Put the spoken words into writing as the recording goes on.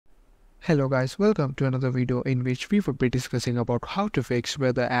Hello guys, welcome to another video in which we will be discussing about how to fix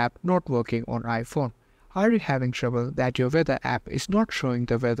weather app not working on iPhone. Are you having trouble that your weather app is not showing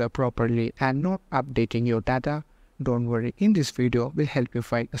the weather properly and not updating your data? Don't worry, in this video we'll help you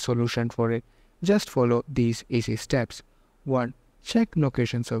find a solution for it. Just follow these easy steps. 1. Check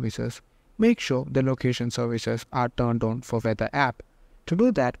location services. Make sure the location services are turned on for weather app. To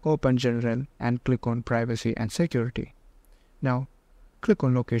do that, open General and click on Privacy and Security. Now, click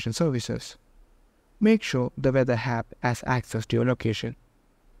on Location Services. Make sure the weather app has access to your location.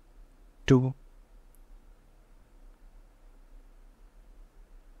 2.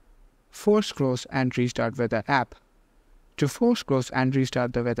 Force close and restart weather app. To force close and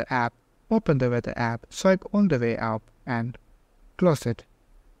restart the weather app, open the weather app, swipe all the way up and close it.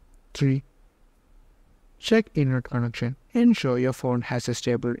 3. Check internet connection. Ensure your phone has a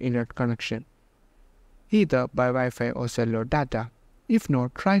stable internet connection, either by Wi-Fi or cellular data. If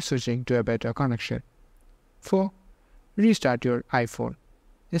not, try switching to a better connection. 4. Restart your iPhone.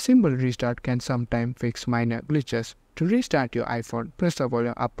 A simple restart can sometimes fix minor glitches. To restart your iPhone, press the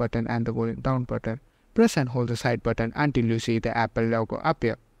volume up button and the volume down button. Press and hold the side button until you see the Apple logo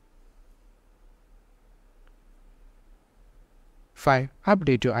appear. 5.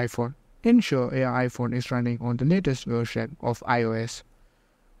 Update your iPhone. Ensure your iPhone is running on the latest version of iOS.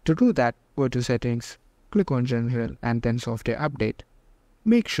 To do that, go to Settings, click on General and then Software Update.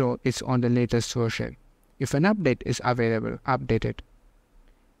 Make sure it's on the latest version. If an update is available, update it.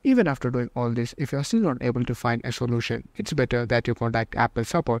 Even after doing all this, if you are still not able to find a solution, it's better that you contact Apple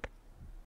support.